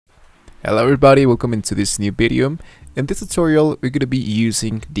Hello everybody, welcome into this new video. In this tutorial, we're going to be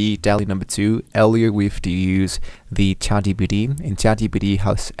using the Dall-E number 2. Earlier we've used the ChatGPT, and ChatGPT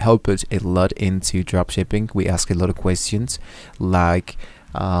has helped us a lot into dropshipping. We ask a lot of questions like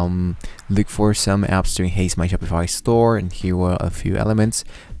look for some apps to enhance my Shopify store, and here were a few elements.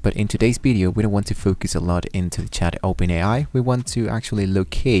 But in today's video, we don't want to focus a lot into the chat OpenAI. We want to actually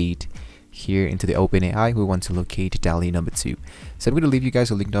locate here into the OpenAI, we want to locate Dall-E number 2. So I'm going to leave you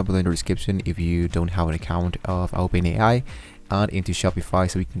guys a link down below in the description if you don't have an account of OpenAI and into Shopify,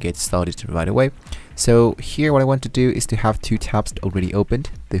 so we can get started right away. So here what I want to do is to have two tabs already opened.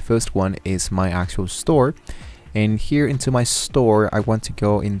 The first one is my actual store, and here into my store I want to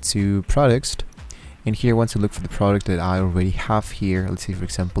go into products, and here I want to look for the product that I already have here. Let's say for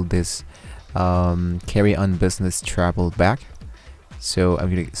example this carry-on business travel bag. So I'm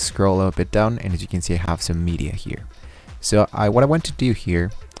going to scroll a little bit down, and as you can see I have some media here. So what I want to do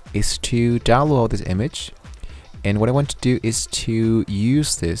here is to download this image, and what I want to do is to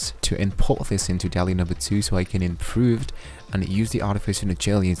use this to import this into Dall-E number 2 so I can improve and use the artificial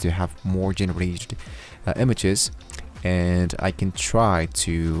intelligence to have more generated images, and I can try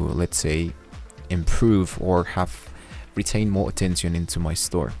to, let's say, improve or retain more attention into my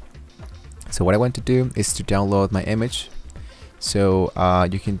store. So what I want to do is to download my image. So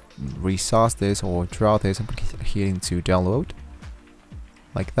you can resource this or draw this. I'm going to hit into download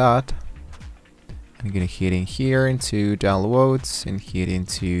like that. I'm going to hit in here into downloads and hit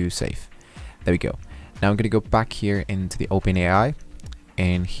into save. There we go. Now I'm going to go back here into the OpenAI,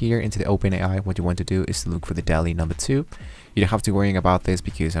 and here into the OpenAI what you want to do is to look for the Dall-E number 2. You don't have to worry about this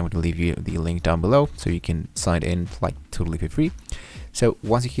because I'm going to leave you the link down below so you can sign in like totally for free. So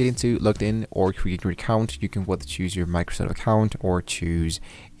once you hit into logged in or create your account, you can choose your Microsoft account or choose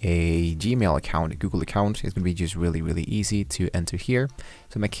a Gmail account, a Google account. It's going to be just really easy to enter here.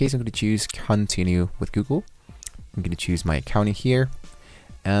 So in my case, I'm going to choose continue with Google. I'm going to choose my account in here,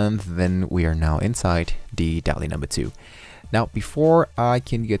 and then we are now inside the Dall-E number 2. Now before I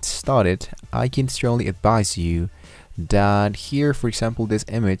can get started, I can strongly advise you that here, for example, this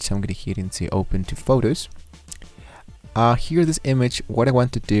image, I'm going to hit into open to photos. Here this image, what I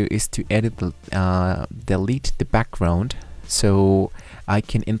want to do is to edit delete the background so I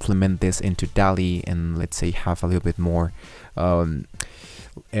can implement this into Dall-E and let's say have a little bit more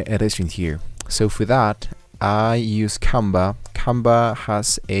edition here. So for that I use Canva. Canva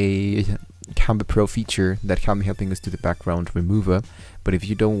has a Canva Pro feature that can be helping us do the background remover, but if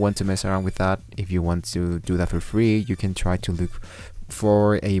you don't want to mess around with that, if you want to do that for free, you can try to look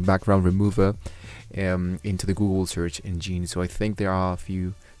for a background remover into the Google search engine. So I think there are a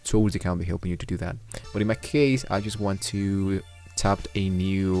few tools that can be helping you to do that, but in my case I just want to tap a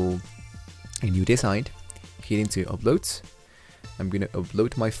new design, hit into uploads. I'm gonna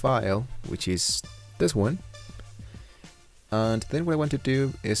upload my file, which is this one, and then what I want to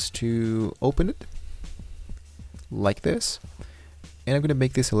do is to open it like this, and I'm gonna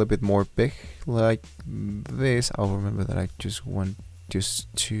make this a little bit more big like this. I'll remember that I just want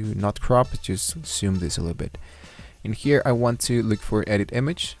to not crop, just zoom this a little bit. In here I want to look for edit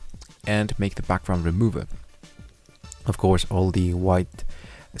image and make the background remover. Of course all the white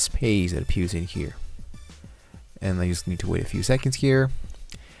space that appears in here, and I just need to wait a few seconds here,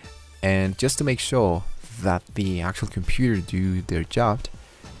 and just to make sure that the actual computer do their job,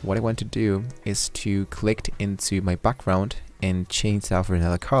 what I want to do is to click into my background and change that for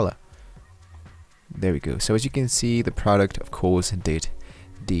another color. There we go. So as you can see, the product of course did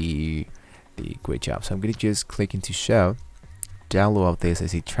the great job. So I'm going to just click into show, download this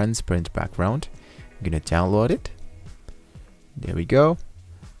as a transparent background. I'm going to download it. There we go.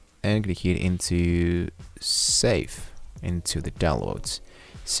 And I'm going to hit into save into the downloads.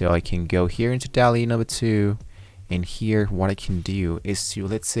 So I can go here into Dall-E number 2, and here what I can do is to,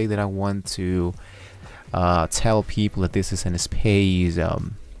 let's say that I want to tell people that this is in a space a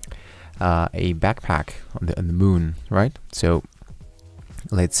backpack on the moon, right? So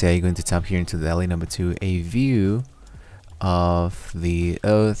let's say I'm going to tap here into the Dall-E number 2, a view of the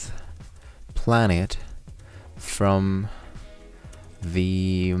Earth planet from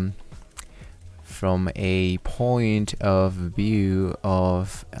a point of view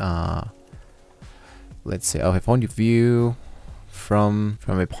of let's say of a point of view from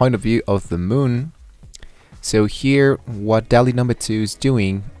a point of view of the moon. So here what Dall-E number 2 is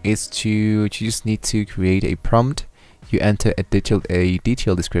doing is you just need to create a prompt. You enter a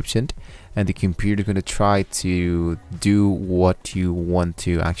detailed description, and the computer is going to try to do what you want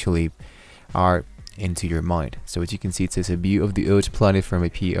to actually are into your mind. So as you can see, it says a view of the Earth planet from a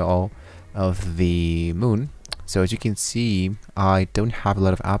PO of the moon. So as you can see, I don't have a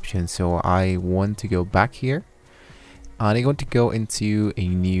lot of options, so I want to go back here and I want to go into a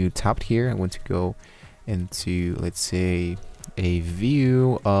new tab here. I want to go into, let's say, a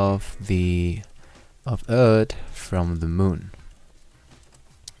view of Earth from the moon,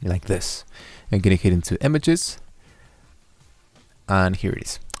 like this. I'm gonna hit into images, and here it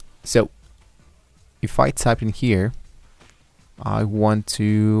is. So if I type in here, I want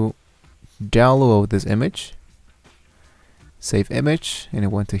to download this image, save image, and I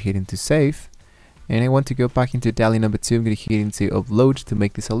want to hit into save, and I want to go back into Dall-E number 2. I'm going to hit into upload to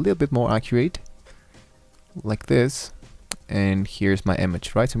make this a little bit more accurate, like this. And here's my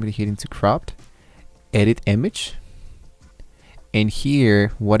image, right? So I'm going to hit into cropped, edit image, and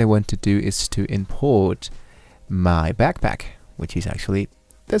here what I want to do is to import my backpack, which is actually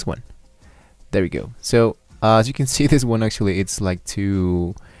this one. There we go. So as you can see, this one actually it's like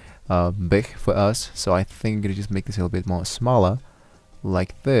too big for us, so I think I'm gonna just make this a little bit more smaller,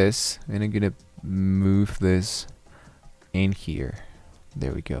 like this, and I'm gonna move this in here.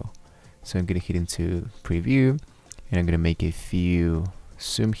 There we go. So I'm gonna hit into preview, and I'm gonna make a few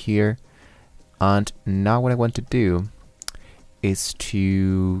zoom here, and now what I want to do is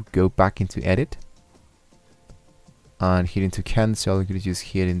to go back into edit and hit into cancel. I'm gonna just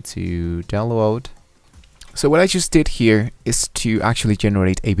hit into download. So what I just did here is to actually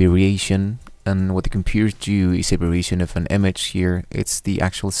generate a variation, and what the computers do is a variation of an image here. It's the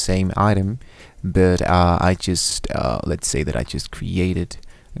actual same item, but I just let's say that I just created.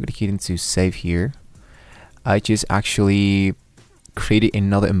 I'm gonna hit into save here. I just actually created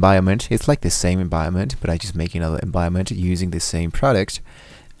another environment. It's like the same environment, but I just make another environment using the same product.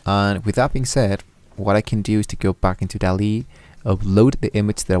 And with that being said, what I can do is to go back into Dall-E, upload the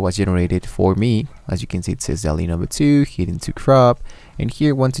image that was generated for me. As you can see, it says Dall-E number 2, hit into crop, and here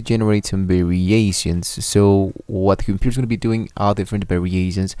I want to generate some variations. So what the computer is going to be doing are different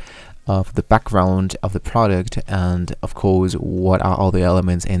variations of the background of the product, and of course what are all the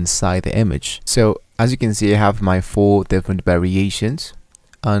elements inside the image. So as you can see, I have my 4 different variations,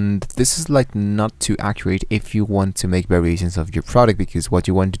 and this is like not too accurate if you want to make variations of your product, because what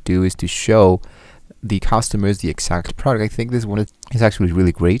you want to do is to show the customers the exact product. I think this one is actually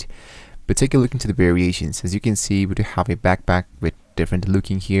really great, but take a look into the variations. As you can see, we do have a backpack with different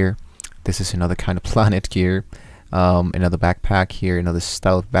looking here. This is another kind of planet here, another backpack here, another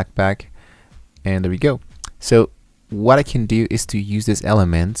style of backpack, and there we go. So what I can do is to use this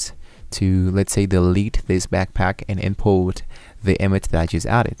element to, let's say, delete this backpack and import the image that I just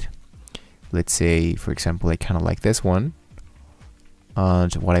added. Let's say, for example, I kind of like this one,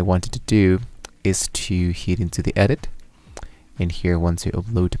 and what I wanted to do is to hit into the edit, and here I want to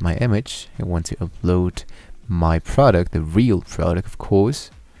upload my image. I want to upload my product, the real product of course,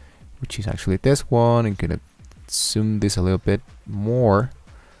 which is actually this one. I'm gonna zoom this a little bit more,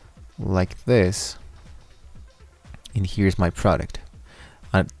 like this, and here's my product.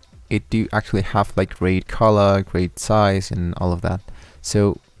 And it do actually have like great color, great size, and all of that.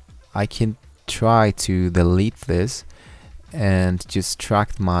 So I can try to delete this and just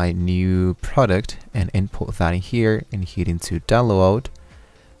track my new product and import that in here and hit into download,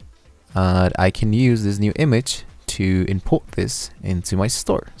 and I can use this new image to import this into my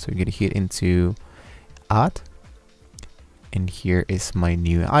store. So I'm gonna hit into add, and here is my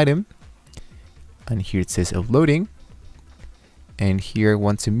new item, and here it says uploading, and here I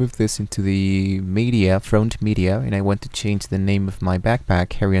want to move this into the media, front media, and I want to change the name of my backpack,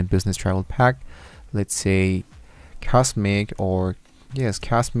 carry on business travel pack, let's say cosmic, or yes,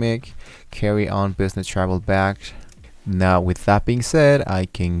 cosmic carry on business travel bag. Now with that being said, I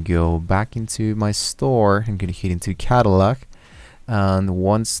can go back into my store. I'm gonna hit into catalog, and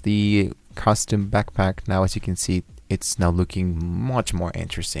once the custom backpack, now as you can see, it's now looking much more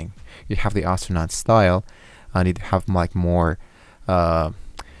interesting. You have the astronaut style, and it have like more a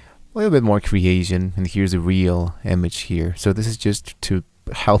little bit more creation, and here's a real image here. So this is just to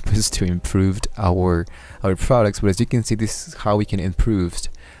help us to improve our products, but as you can see, this is how we can improve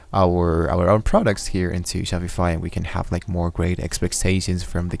our own products here into Shopify, and we can have like more great expectations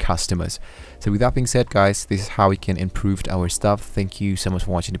from the customers. So with that being said, guys, this is how we can improve our stuff. Thank you so much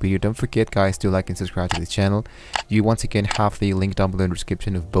for watching the video. Don't forget, guys, to like and subscribe to the channel. You once again have the link down below in the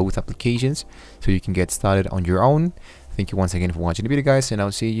description of both applications, so you can get started on your own. Thank you once again for watching the video, guys, and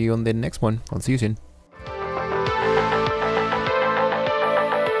I'll see you on the next one. I'll see you soon.